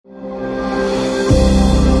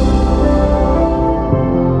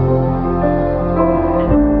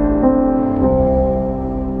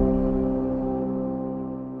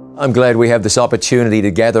I'm glad we have this opportunity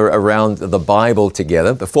to gather around the Bible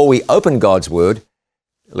together. Before we open God's Word,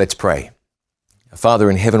 let's pray.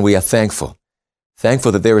 Father in heaven, we are thankful.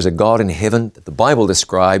 Thankful that there is a God in heaven that the Bible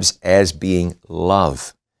describes as being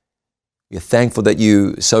love. We're thankful that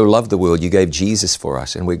you so loved the world, you gave Jesus for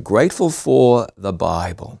us, and we're grateful for the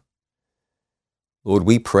Bible. Lord,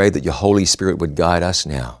 we pray that your Holy Spirit would guide us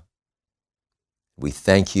now. We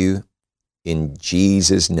thank you in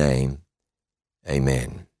Jesus' name.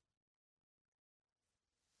 Amen.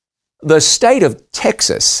 The state of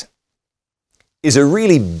Texas is a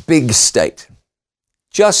really big state.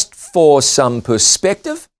 Just for some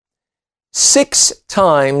perspective, 6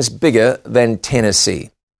 times bigger than Tennessee.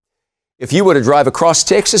 If you were to drive across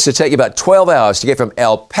Texas, it'd take you about 12 hours to get from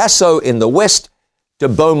El Paso in the west to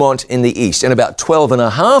Beaumont in the east, and about 12 and a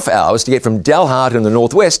half hours to get from Dalhart in the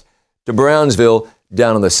northwest to Brownsville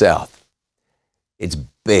down in the south. It's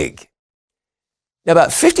big. Now,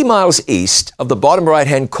 about 50 miles east of the bottom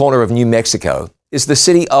right-hand corner of New Mexico is the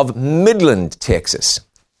city of Midland, Texas.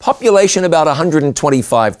 Population about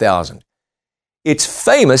 125,000. It's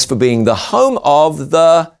famous for being the home of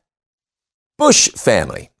the Bush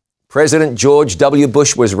family. President George W.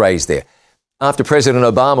 Bush was raised there. After President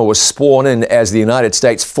Obama was sworn in as the United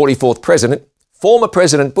States' 44th president, former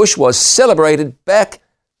President Bush was celebrated back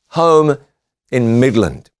home in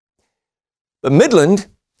Midland. But Midland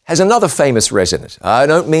has another famous resident. I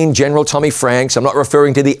don't mean General Tommy Franks. I'm not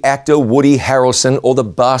referring to the actor Woody Harrelson or the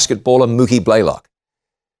basketballer Mookie Blaylock.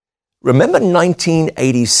 Remember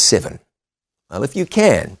 1987? Well, if you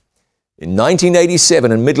can, in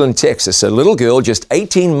 1987 in Midland, Texas, a little girl just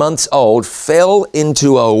 18 months old fell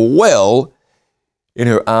into a well in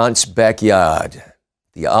her aunt's backyard.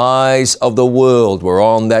 The eyes of the world were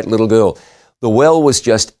on that little girl. The well was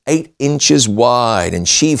just 8 inches wide, and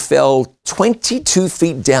she fell 22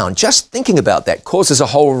 feet down. Just thinking about that causes a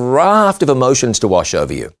whole raft of emotions to wash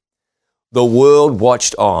over you. The world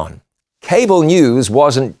watched on. Cable news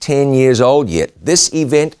wasn't 10 years old yet. This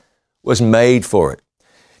event was made for it.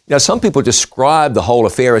 Now, some people describe the whole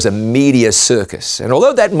affair as a media circus, and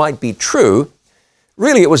although that might be true,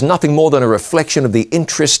 really it was nothing more than a reflection of the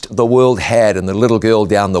interest the world had in the little girl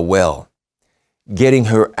down the well. Getting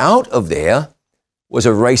her out of there was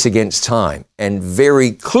a race against time, and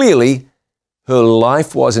very clearly, her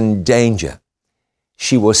life was in danger.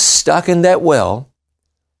 She was stuck in that well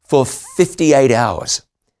for 58 hours,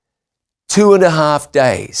 2.5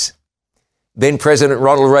 days. Then President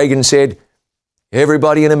Ronald Reagan said,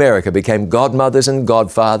 everybody in America became godmothers and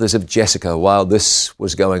godfathers of Jessica while this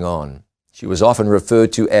was going on. She was often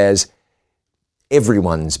referred to as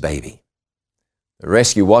everyone's baby. The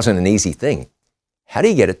rescue wasn't an easy thing. How do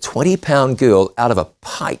you get a 20-pound girl out of a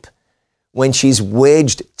pipe when she's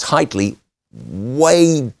wedged tightly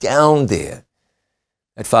way down there?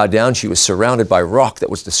 That far down, she was surrounded by rock that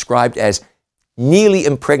was described as nearly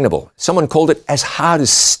impregnable. Someone called it as hard as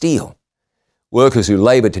steel. Workers who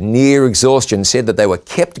labored to near exhaustion said that they were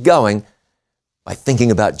kept going by thinking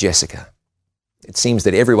about Jessica. It seems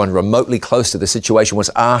that everyone remotely close to the situation was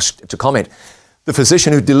asked to comment. The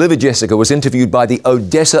physician who delivered Jessica was interviewed by the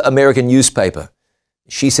Odessa American newspaper.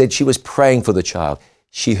 She said she was praying for the child.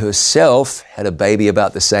 She herself had a baby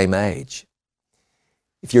about the same age.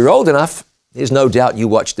 If you're old enough, there's no doubt you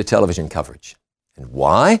watched the television coverage. And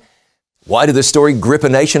why? Why did the story grip a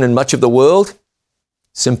nation and much of the world?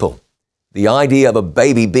 Simple. The idea of a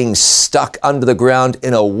baby being stuck under the ground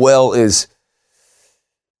in a well is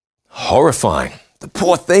horrifying. The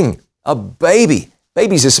poor thing, a baby.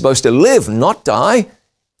 Babies are supposed to live, not die.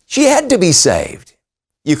 She had to be saved.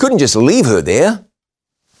 You couldn't just leave her there.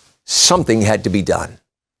 Something had to be done.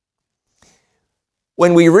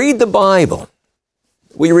 When we read the Bible,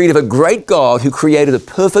 we read of a great God who created a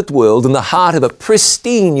perfect world in the heart of a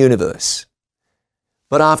pristine universe.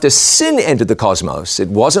 But after sin entered the cosmos, it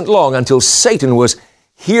wasn't long until Satan was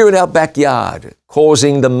here in our backyard,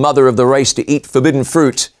 causing the mother of the race to eat forbidden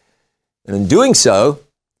fruit, and in doing so,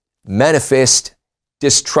 manifest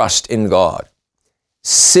distrust in God.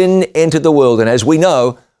 Sin entered the world, and as we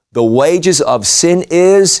know, the wages of sin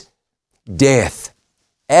is death.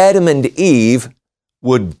 Adam and Eve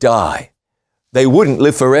would die. They wouldn't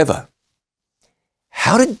live forever.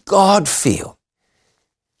 How did God feel?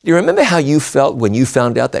 Do you remember how you felt when you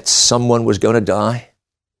found out that someone was going to die?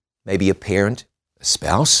 Maybe a parent, a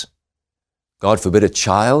spouse, God forbid a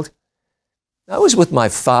child. I was with my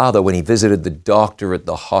father when he visited the doctor at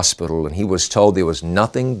the hospital, and he was told there was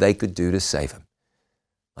nothing they could do to save him.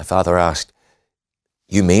 My father asked,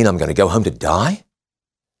 "You mean I'm going to go home to die?"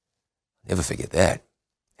 Never forget that.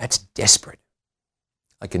 That's desperate.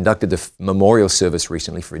 I conducted the memorial service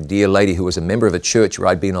recently for a dear lady who was a member of a church where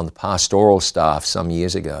I'd been on the pastoral staff some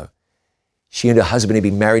years ago. She and her husband had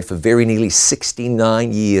been married for very nearly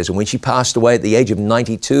 69 years. And when she passed away at the age of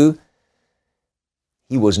 92,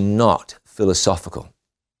 he was not philosophical.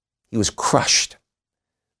 He was crushed.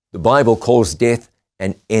 The Bible calls death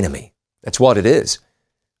an enemy. That's what it is.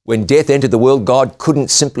 When death entered the world, God couldn't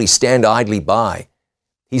simply stand idly by.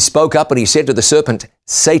 He spoke up and he said to the serpent,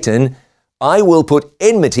 Satan, I will put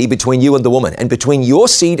enmity between you and the woman, and between your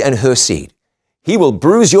seed and her seed. He will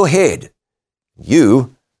bruise your head.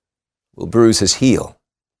 You will bruise his heel.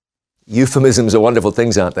 Euphemisms are wonderful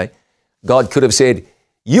things, aren't they? God could have said,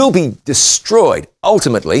 you'll be destroyed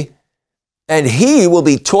ultimately, and he will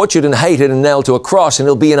be tortured and hated and nailed to a cross, and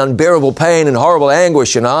he'll be in unbearable pain and horrible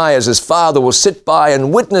anguish, and I, as his father, will sit by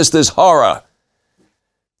and witness this horror.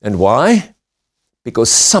 And why?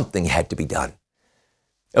 Because something had to be done.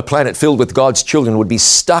 A planet filled with God's children would be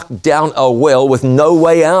stuck down a well with no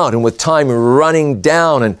way out and with time running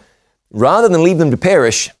down. And rather than leave them to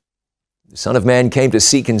perish, the Son of Man came to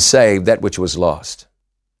seek and save that which was lost.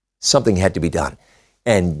 Something had to be done.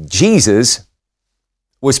 And Jesus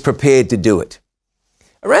was prepared to do it.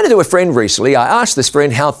 I ran into a friend recently. I asked this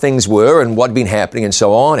friend how things were and what had been happening and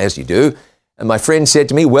so on, as you do. And my friend said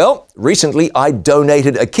to me, well, recently I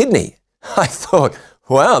donated a kidney. I thought,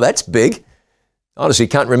 wow, that's big. Honestly,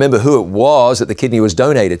 can't remember who it was that the kidney was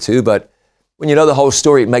donated to, but when you know the whole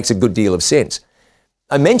story, it makes a good deal of sense.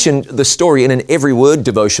 I mentioned the story in an Every Word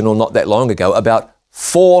devotional not that long ago about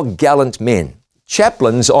 4 gallant men,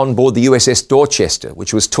 chaplains on board the USS Dorchester,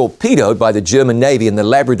 which was torpedoed by the German Navy in the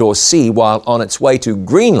Labrador Sea while on its way to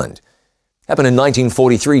Greenland. Happened in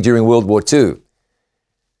 1943 during World War II.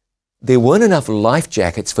 There weren't enough life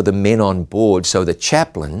jackets for the men on board, so the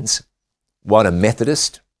chaplains, one a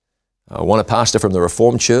Methodist, one a pastor from the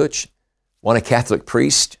Reformed Church, one a Catholic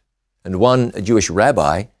priest, and one a Jewish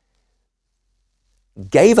rabbi,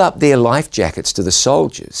 gave up their life jackets to the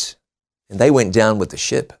soldiers, and they went down with the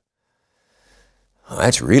ship. Oh,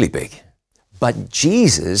 that's really big. But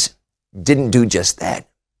Jesus didn't do just that.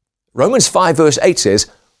 Romans 5 verse 8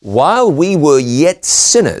 says, while we were yet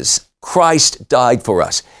sinners, Christ died for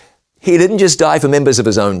us. He didn't just die for members of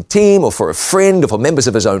his own team or for a friend or for members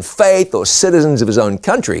of his own faith or citizens of his own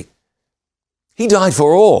country. He died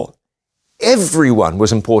for all. Everyone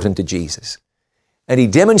was important to Jesus. And he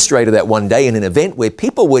demonstrated that one day in an event where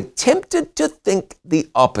people were tempted to think the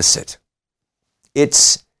opposite.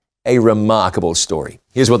 It's a remarkable story.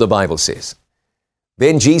 Here's what the Bible says.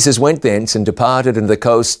 Then Jesus went thence and departed into the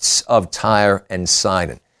coasts of Tyre and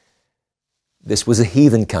Sidon. This was a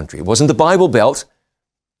heathen country. It wasn't the Bible Belt.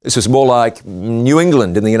 This was more like New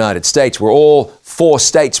England in the United States, where all 4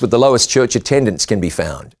 states with the lowest church attendance can be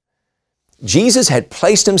found. Jesus had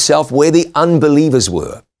placed himself where the unbelievers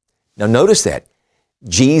were. Now notice that.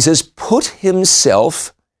 Jesus put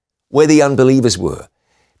himself where the unbelievers were.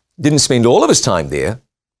 Didn't spend all of his time there,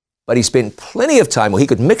 but he spent plenty of time where he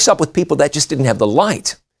could mix up with people that just didn't have the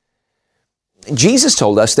light. Jesus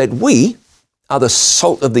told us that we are the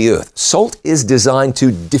salt of the earth. Salt is designed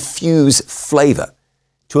to diffuse flavor,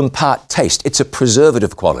 to impart taste. It's a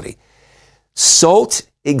preservative quality. Salt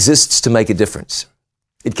exists to make a difference.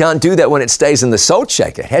 It can't do that when it stays in the salt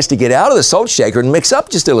shaker. It has to get out of the salt shaker and mix up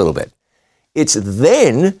just a little bit. It's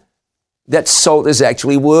then that salt is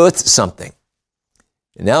actually worth something.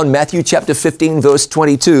 And now in Matthew chapter 15, verse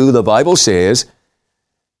 22, the Bible says,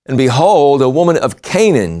 and behold, a woman of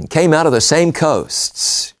Canaan came out of the same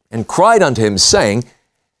coasts and cried unto him, saying,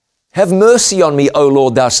 have mercy on me, O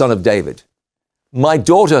Lord, thou son of David. My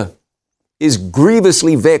daughter is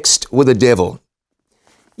grievously vexed with a devil.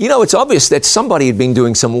 You know, it's obvious that somebody had been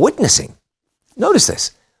doing some witnessing. Notice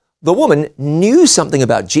this. The woman knew something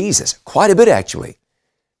about Jesus, quite a bit actually.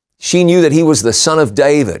 She knew that he was the son of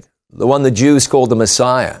David, the one the Jews called the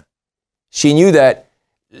Messiah. She knew that,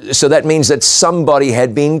 so that means that somebody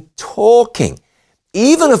had been talking.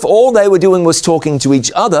 Even if all they were doing was talking to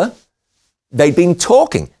each other, they'd been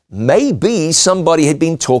talking. Maybe somebody had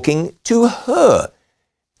been talking to her.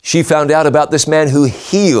 She found out about this man who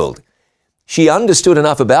healed. She understood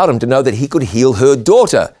enough about him to know that he could heal her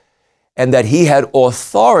daughter and that he had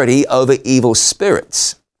authority over evil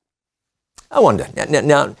spirits. I wonder,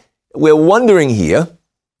 now we're wondering here,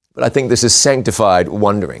 but I think this is sanctified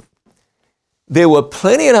wondering. There were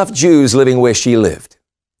plenty enough Jews living where she lived.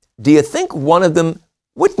 Do you think one of them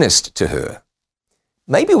witnessed to her?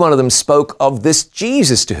 Maybe one of them spoke of this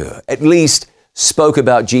Jesus to her, at least spoke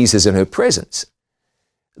about Jesus in her presence.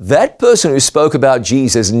 That person who spoke about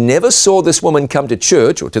Jesus never saw this woman come to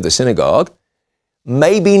church or to the synagogue,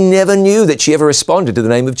 maybe never knew that she ever responded to the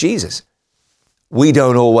name of Jesus. We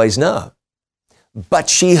don't always know. But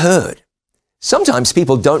she heard. Sometimes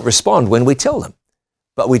people don't respond when we tell them,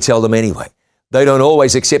 but we tell them anyway. They don't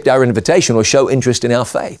always accept our invitation or show interest in our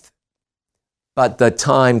faith. But the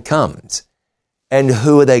time comes. And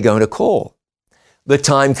who are they going to call? The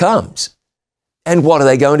time comes. And what are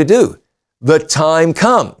they going to do? The time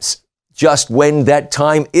comes. Just when that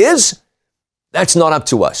time is, that's not up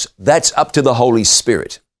to us. That's up to the Holy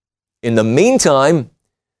Spirit. In the meantime,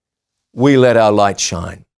 we let our light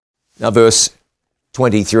shine. Now, verse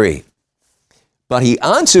 23. But he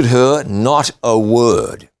answered her not a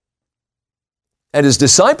word. And his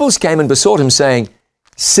disciples came and besought him, saying,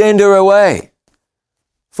 Send her away,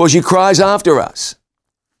 for she cries after us.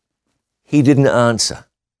 He didn't answer.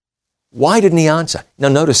 Why didn't he answer? Now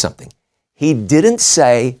notice something. He didn't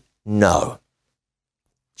say no.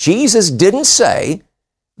 Jesus didn't say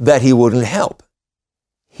that he wouldn't help.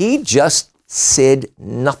 He just said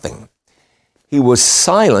nothing. He was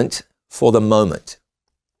silent for the moment.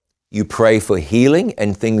 You pray for healing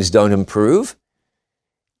and things don't improve.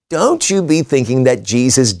 Don't you be thinking that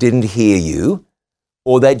Jesus didn't hear you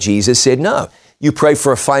or that Jesus said no. You pray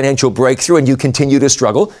for a financial breakthrough and you continue to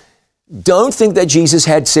struggle. Don't think that Jesus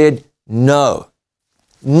had said no.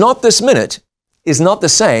 Not this minute is not the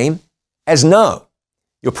same as no.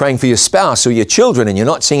 You're praying for your spouse or your children and you're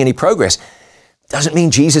not seeing any progress. Doesn't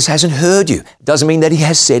mean Jesus hasn't heard you. Doesn't mean that he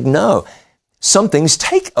has said no. Some things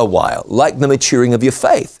take a while, like the maturing of your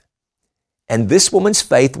faith. And this woman's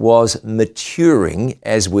faith was maturing,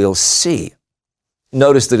 as we'll see.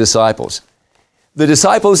 Notice the disciples. The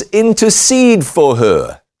disciples intercede for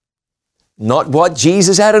her. Not what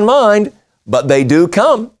Jesus had in mind, but they do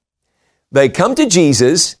come. They come to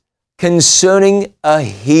Jesus concerning a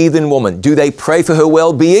heathen woman. Do they pray for her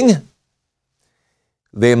well-being?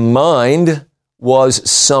 Their mind was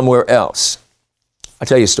somewhere else. I'll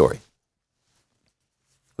tell you a story.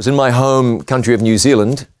 I was in my home country of New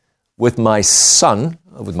Zealand with my son,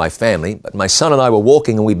 with my family, but my son and I were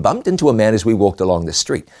walking and we bumped into a man as we walked along the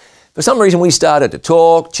street. For some reason, we started to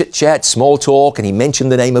talk, chit-chat, small talk, and he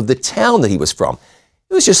mentioned the name of the town that he was from.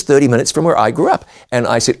 It was just 30 minutes from where I grew up. And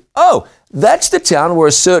I said, oh, that's the town where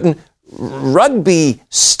a certain rugby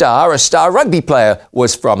star, a star rugby player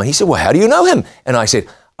was from. And he said, well, how do you know him? And I said,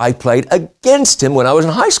 I played against him when I was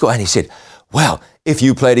in high school. And he said, well, if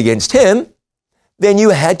you played against him, then you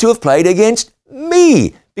had to have played against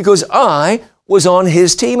me because I was on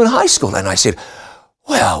his team in high school. And I said,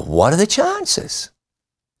 well, what are the chances?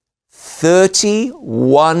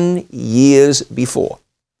 31 years before,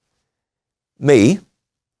 me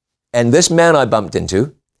and this man I bumped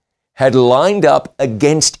into had lined up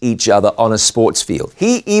against each other on a sports field.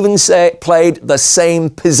 He even played the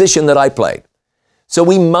same position that I played. So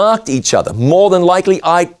we marked each other. More than likely,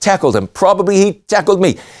 I tackled him. Probably he tackled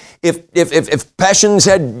me. If passions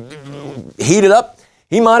had heated up,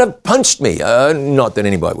 he might have punched me. Not that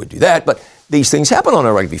anybody would do that, but these things happen on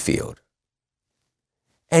a rugby field.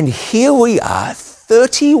 And here we are,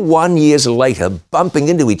 31 years later, bumping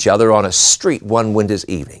into each other on a street one winter's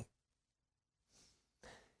evening.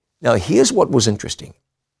 Now, here's what was interesting.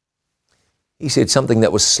 He said something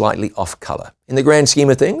that was slightly off color. In the grand scheme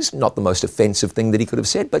of things, not the most offensive thing that he could have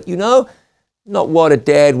said, but not what a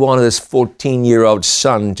dad wanted his 14-year-old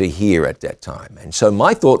son to hear at that time. And so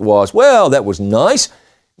my thought was, well, that was nice.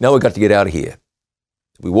 Now we've got to get out of here.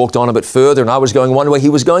 We walked on a bit further, and I was going one way, he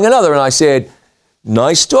was going another, and I said,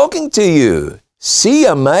 nice talking to you. See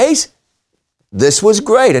ya, mate. This was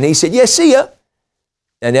great. And he said, yeah, see ya.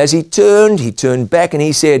 And as he turned back and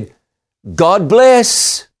he said, God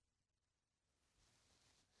bless.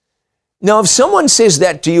 Now, if someone says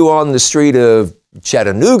that to you on the street of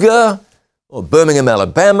Chattanooga or Birmingham,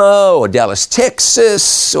 Alabama or Dallas,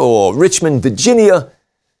 Texas or Richmond, Virginia,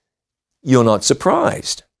 you're not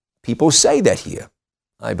surprised. People say that here.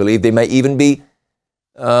 I believe there may even be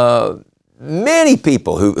many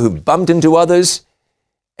people who bumped into others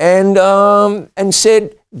and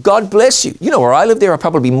said, God bless you. You know, where I live, there are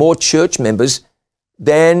probably more church members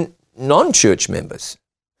than non-church members.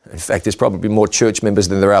 In fact, there's probably more church members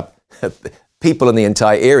than there are people in the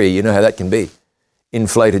entire area. You know how that can be.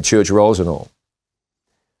 Inflated church rolls and all.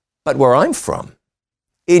 But where I'm from,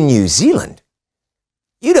 in New Zealand,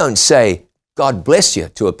 you don't say, God bless you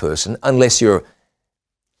to a person unless you're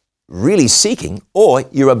really seeking or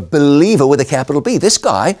you're a believer with a capital B. This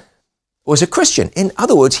guy was a Christian. In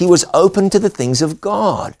other words, he was open to the things of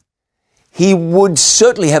God. He would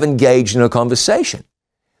certainly have engaged in a conversation.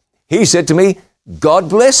 He said to me, God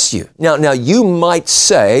bless you. Now you might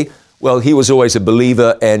say, well, he was always a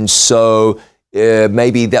believer and so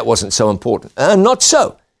maybe that wasn't so important. Not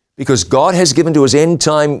so, because God has given to his end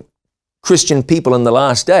time Christian people in the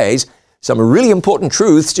last days some really important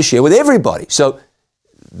truths to share with everybody. So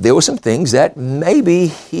there were some things that maybe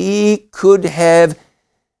he could have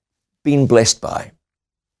been blessed by.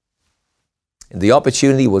 And the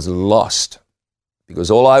opportunity was lost because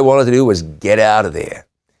all I wanted to do was get out of there.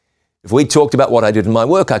 If we talked about what I did in my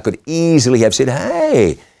work, I could easily have said,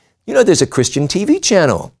 hey, you know, there's a Christian TV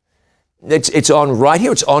channel. It's on right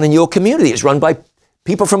here. It's on in your community. It's run by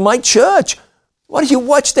people from my church. Why don't you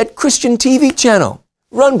watch that Christian TV channel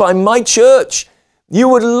run by my church? You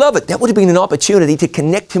would love it. That would have been an opportunity to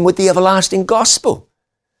connect him with the everlasting gospel.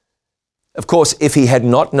 Of course, if he had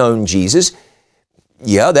not known Jesus,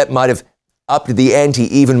 yeah, that might have upped the ante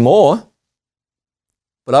even more.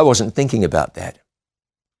 But I wasn't thinking about that.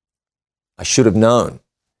 I should have known.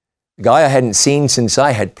 The guy I hadn't seen since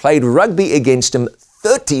I had played rugby against him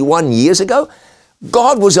 31 years ago,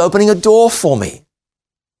 God was opening a door for me.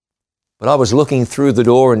 But I was looking through the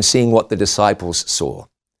door and seeing what the disciples saw.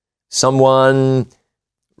 Someone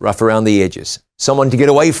rough around the edges, someone to get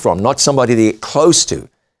away from, not somebody to get close to.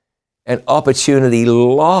 An opportunity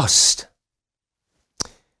lost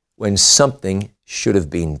when something should have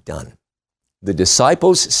been done. The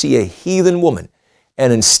disciples see a heathen woman,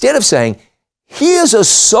 and instead of saying, here's a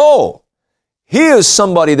soul, here's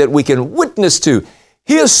somebody that we can witness to,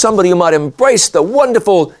 here's somebody who might embrace the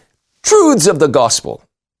wonderful truths of the gospel,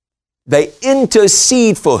 they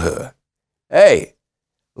intercede for her. Hey,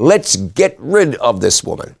 let's get rid of this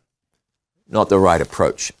woman. Not the right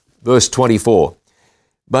approach. Verse 24,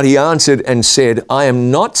 but he answered and said, I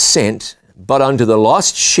am not sent but unto the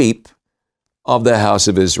lost sheep of the house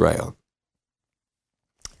of Israel.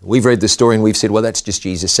 We've read the story and we've said, well, that's just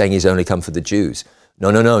Jesus saying he's only come for the Jews.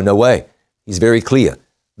 No way. He's very clear.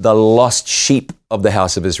 The lost sheep of the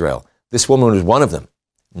house of Israel. This woman was one of them.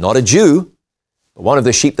 Not a Jew, but one of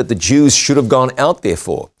the sheep that the Jews should have gone out there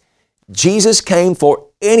for. Jesus came for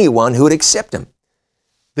anyone who would accept him.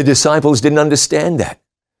 The disciples didn't understand that.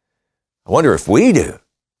 I wonder if we do.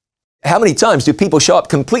 How many times do people show up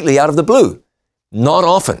completely out of the blue? Not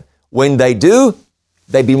often. When they do,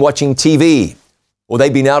 they've been watching TV, or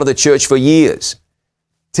they've been out of the church for years.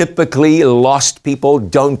 Typically, lost people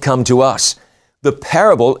don't come to us. The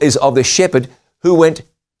parable is of the shepherd who went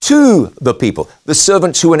to the people, the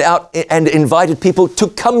servants who went out and invited people to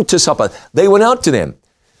come to supper. They went out to them.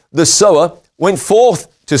 The sower went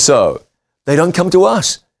forth to sow. They don't come to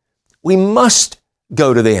us. We must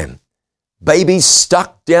go to them. Babies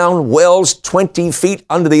stuck down wells 20 feet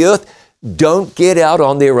under the earth don't get out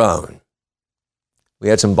on their own. We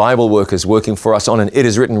had some Bible workers working for us on an It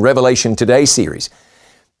Is Written Revelation Today series,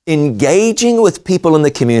 engaging with people in the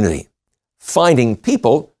community, finding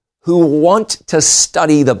people who want to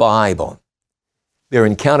study the Bible. They're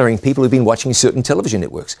encountering people who've been watching certain television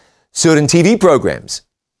networks, certain TV programs.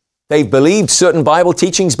 They've believed certain Bible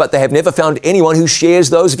teachings, but they have never found anyone who shares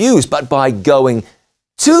those views. But by going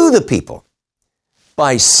to the people,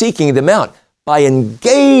 by seeking them out, by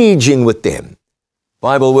engaging with them,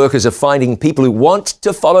 Bible workers are finding people who want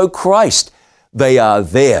to follow Christ. They are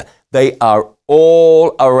there. They are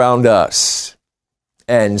all around us.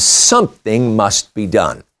 And something must be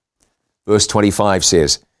done. Verse 25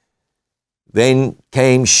 says, then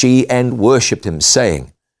came she and worshipped him,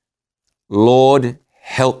 saying, Lord,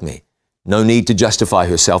 help me. No need to justify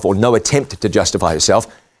herself, or no attempt to justify herself.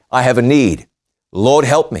 I have a need. Lord,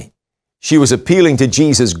 help me. She was appealing to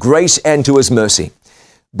Jesus' grace and to his mercy.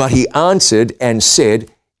 But he answered and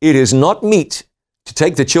said, it is not meet to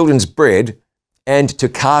take the children's bread and to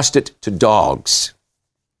cast it to dogs.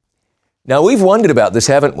 Now, we've wondered about this,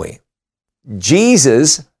 haven't we?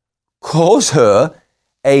 Jesus calls her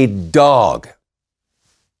a dog.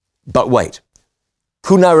 But wait,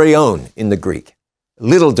 kunarion in the Greek,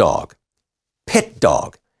 little dog, pet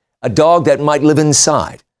dog, a dog that might live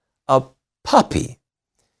inside, a puppy.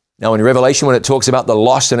 Now, in Revelation, when it talks about the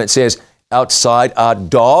lost and it says, outside are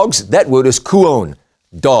dogs, that word is kuon,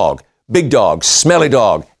 dog, big dog, smelly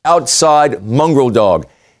dog, outside mongrel dog.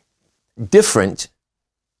 Different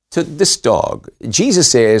to this dog.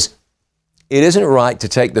 Jesus says, it isn't right to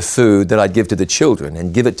take the food that I'd give to the children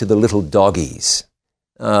and give it to the little doggies.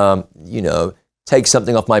 Take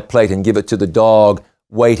something off my plate and give it to the dog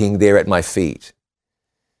waiting there at my feet.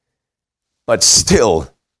 But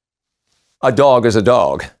still, a dog is a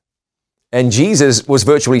dog. And Jesus was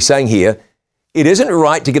virtually saying here, it isn't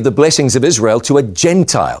right to give the blessings of Israel to a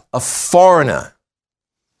Gentile, a foreigner.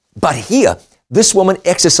 But here, this woman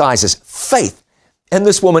exercises faith, and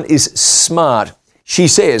this woman is smart. She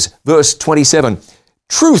says, verse 27,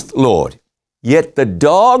 truth, Lord, yet the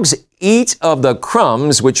dogs eat of the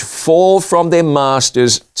crumbs which fall from their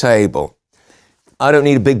master's table. I don't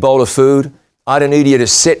need a big bowl of food. I don't need you to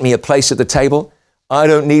set me a place at the table. I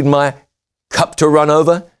don't need my cup to run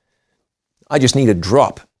over. I just need a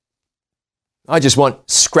drop. I just want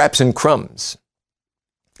scraps and crumbs.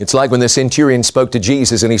 It's like when the centurion spoke to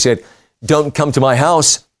Jesus and he said, don't come to my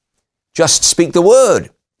house, just speak the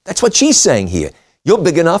word. That's what she's saying here. You're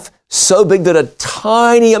big enough, so big that a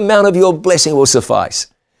tiny amount of your blessing will suffice.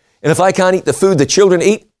 And if I can't eat the food the children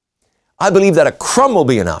eat, I believe that a crumb will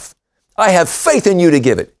be enough. I have faith in you to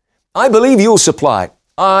give it. I believe you'll supply it.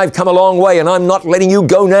 I've come a long way and I'm not letting you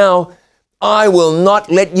go now. I will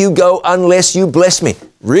not let you go unless you bless me.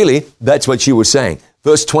 Really, that's what she was saying.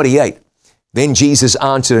 Verse 28, then Jesus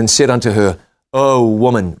answered and said unto her, O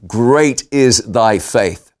woman, great is thy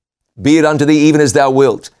faith. Be it unto thee even as thou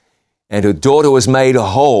wilt. And her daughter was made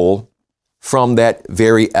whole from that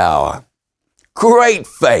very hour. Great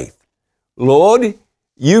faith. Lord,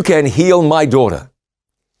 you can heal my daughter.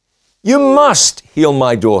 You must heal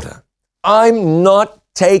my daughter. I'm not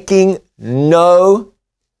taking no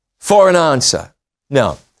for an answer.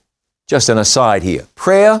 Now, just an aside here.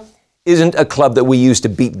 Prayer isn't a club that we use to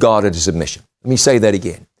beat God into submission. Let me say that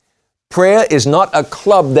again. Prayer is not a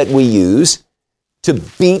club that we use to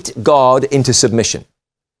beat God into submission.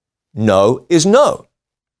 No is no.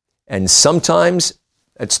 And sometimes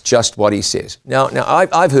that's just what he says. Now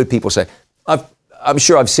I've heard people say, I'm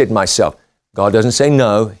sure I've said myself, God doesn't say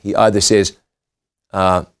no. He either says,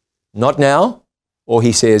 not now, or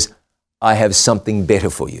he says, I have something better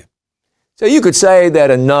for you. So you could say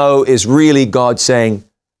that a no is really God saying,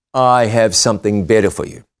 I have something better for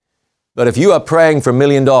you. But if you are praying for $1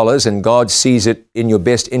 million and God sees it in your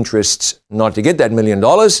best interests not to get that $1 million,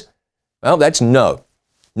 well, that's no.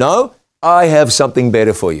 No, I have something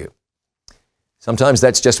better for you. Sometimes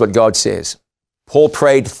that's just what God says. Paul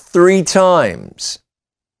prayed 3 times.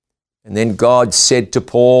 And then God said to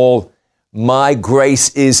Paul, my grace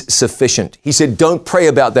is sufficient. He said, don't pray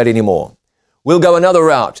about that anymore. We'll go another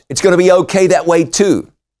route. It's going to be okay that way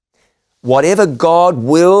too. Whatever God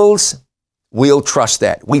wills, we'll trust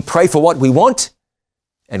that. We pray for what we want,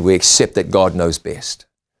 and we accept that God knows best.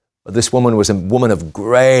 But this woman was a woman of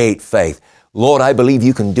great faith. Lord, I believe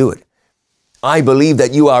you can do it. I believe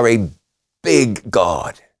that you are a big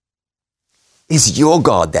God. Is your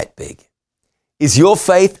God that big? Is your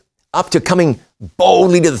faith up to coming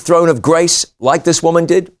boldly to the throne of grace like this woman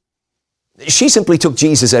did? She simply took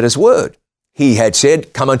Jesus at his word. He had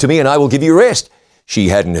said, come unto me and I will give you rest. She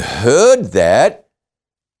hadn't heard that,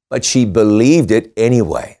 but she believed it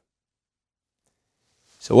anyway.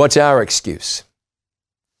 So what's our excuse?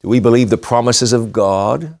 Do we believe the promises of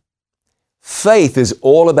God? Faith is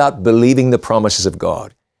all about believing the promises of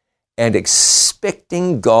God and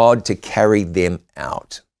expecting God to carry them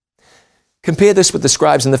out. Compare this with the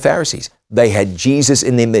scribes and the Pharisees. They had Jesus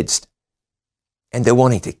in their midst, and they're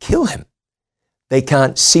wanting to kill him. They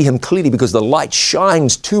can't see him clearly because the light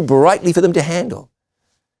shines too brightly for them to handle.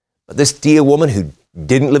 But this dear woman who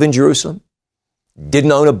didn't live in Jerusalem,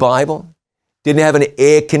 didn't own a Bible, didn't have an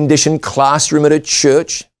air-conditioned classroom at a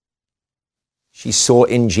church, she saw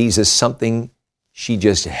in Jesus something she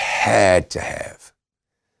just had to have.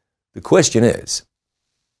 The question is,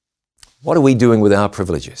 what are we doing with our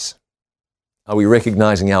privileges? Are we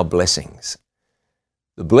recognizing our blessings?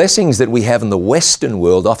 The blessings that we have in the Western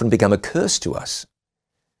world often become a curse to us.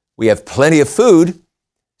 We have plenty of food,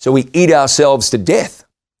 so we eat ourselves to death.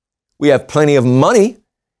 We have plenty of money,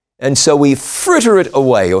 and so we fritter it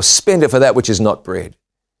away or spend it for that which is not bread.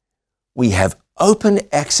 We have open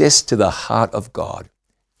access to the heart of God.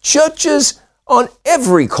 Churches on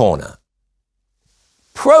every corner.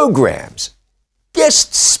 Programs,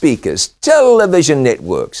 guest speakers, television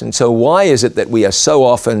networks. And so why is it that we are so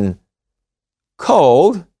often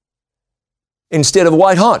cold instead of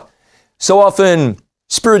white hot? So often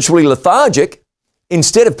spiritually lethargic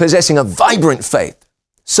instead of possessing a vibrant faith.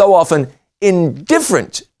 So often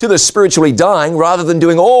indifferent to the spiritually dying rather than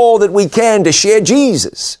doing all that we can to share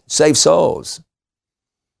Jesus, save souls.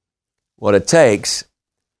 What it takes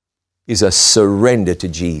is a surrender to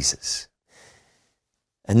Jesus.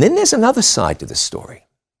 And then there's another side to the story.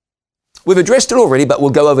 We've addressed it already, but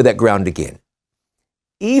we'll go over that ground again.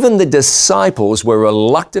 Even the disciples were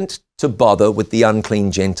reluctant to bother with the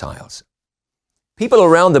unclean Gentiles. People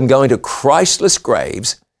around them going to Christless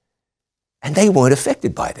graves, and they weren't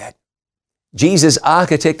affected by that. Jesus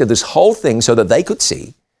architected this whole thing so that they could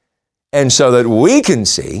see, and so that we can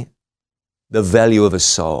see, the value of a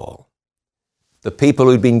soul. The people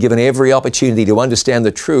who'd been given every opportunity to understand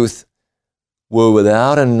the truth were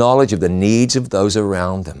without a knowledge of the needs of those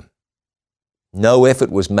around them. No effort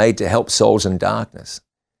was made to help souls in darkness.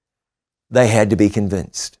 They had to be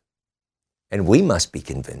convinced. And we must be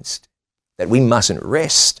convinced that we mustn't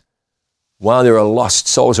rest while there are lost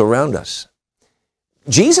souls around us.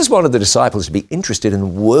 Jesus wanted the disciples to be interested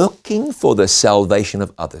in working for the salvation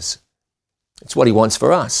of others. It's what he wants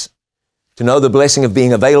for us, to know the blessing of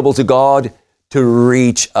being available to God to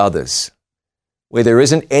reach others. Where there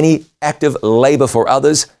isn't any active labor for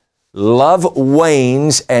others, love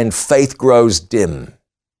wanes and faith grows dim.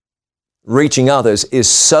 Reaching others is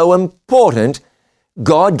so important,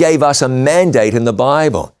 God gave us a mandate in the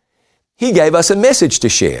Bible. He gave us a message to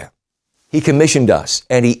share. He commissioned us,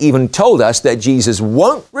 and he even told us that Jesus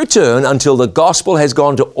won't return until the gospel has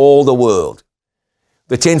gone to all the world.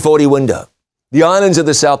 The 1040 window, the islands of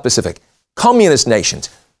the South Pacific, communist nations,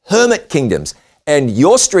 hermit kingdoms, and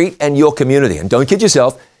your street and your community. And don't kid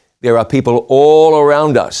yourself, there are people all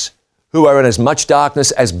around us who are in as much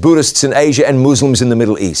darkness as Buddhists in Asia and Muslims in the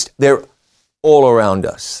Middle East. They're all around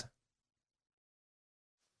us.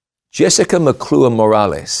 Jessica McClure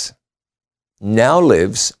Morales now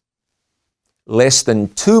lives less than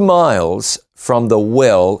 2 miles from the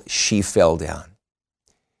well she fell down.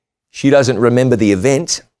 She doesn't remember the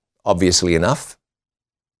event, obviously enough,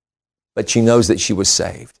 but she knows that she was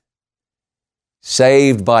saved.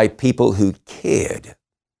 Saved by people who cared.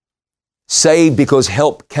 Saved because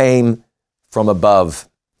help came from above.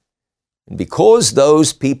 And because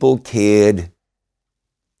those people cared,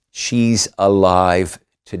 she's alive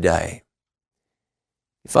today.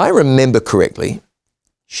 If I remember correctly,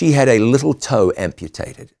 she had a little toe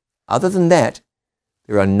amputated. Other than that,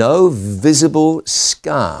 there are no visible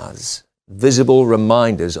scars, visible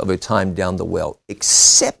reminders of her time down the well,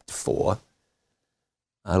 except for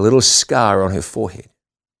a little scar on her forehead.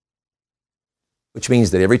 Which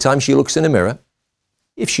means that every time she looks in a mirror,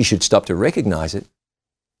 if she should stop to recognize it,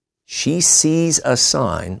 she sees a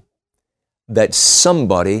sign that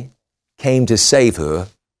somebody came to save her,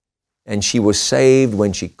 and she was saved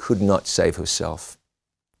when she could not save herself.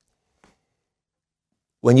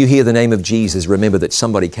 When you hear the name of Jesus, remember that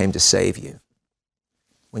somebody came to save you.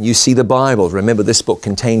 When you see the Bible, remember this book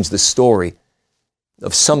contains the story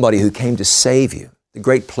of somebody who came to save you, the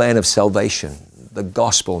great plan of salvation, the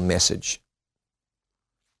gospel message.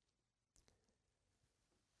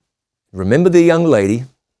 Remember the young lady,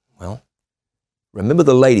 remember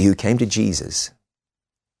the lady who came to Jesus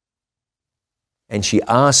and she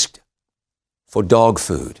asked for dog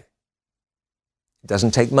food. It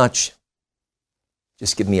doesn't take much.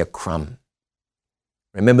 Just give me a crumb.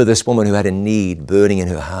 Remember this woman who had a need burning in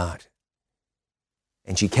her heart.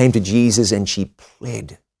 And she came to Jesus and she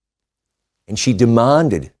pled. And she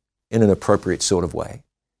demanded in an appropriate sort of way.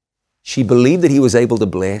 She believed that he was able to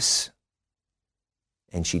bless.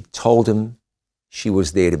 And she told him she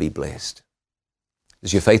was there to be blessed.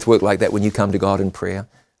 Does your faith work like that when you come to God in prayer?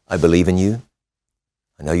 I believe in you.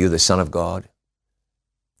 I know you're the Son of God.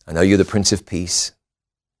 I know you're the Prince of Peace.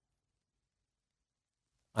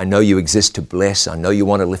 I know you exist to bless. I know you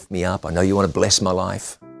want to lift me up. I know you want to bless my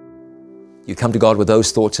life. You come to God with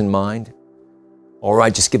those thoughts in mind. All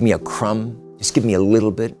right, just give me a crumb. Just give me a little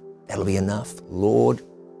bit. That'll be enough. Lord,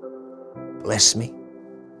 bless me.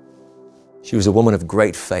 She was a woman of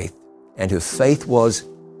great faith, and her faith was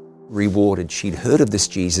rewarded. She'd heard of this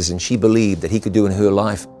Jesus, and she believed that he could do in her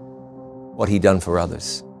life what he'd done for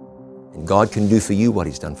others. And God can do for you what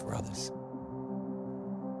he's done for others.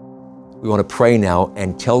 We want to pray now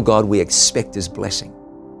and tell God we expect his blessing.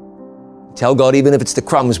 Tell God even if it's the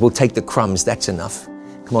crumbs, we'll take the crumbs. That's enough.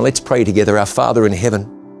 Come on, let's pray together. Our Father in heaven,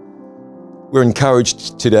 we're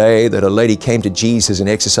encouraged today that a lady came to Jesus and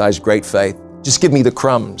exercised great faith. Just give me the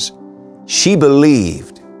crumbs. She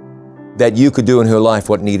believed that you could do in her life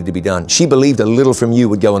what needed to be done. She believed a little from you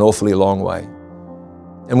would go an awfully long way.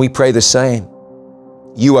 And we pray the same.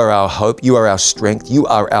 You are our hope. You are our strength. You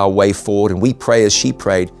are our way forward. And we pray as she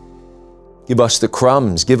prayed, give us the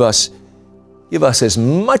crumbs. Give us as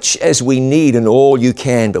much as we need and all you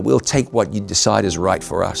can, but we'll take what you decide is right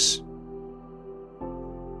for us.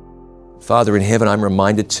 Father in heaven, I'm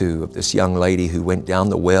reminded too of this young lady who went down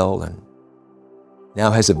the well and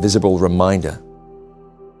now has a visible reminder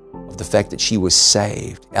of the fact that she was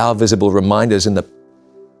saved. Our visible reminders in the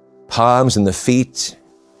palms and the feet,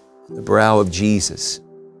 the brow of Jesus.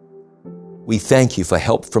 We thank you for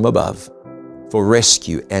help from above, for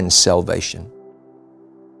rescue and salvation.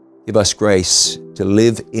 Give us grace to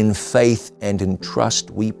live in faith and in trust,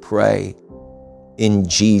 we pray. In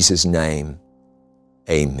Jesus' name,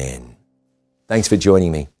 amen. Thanks for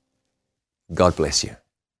joining me. God bless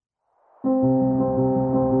you.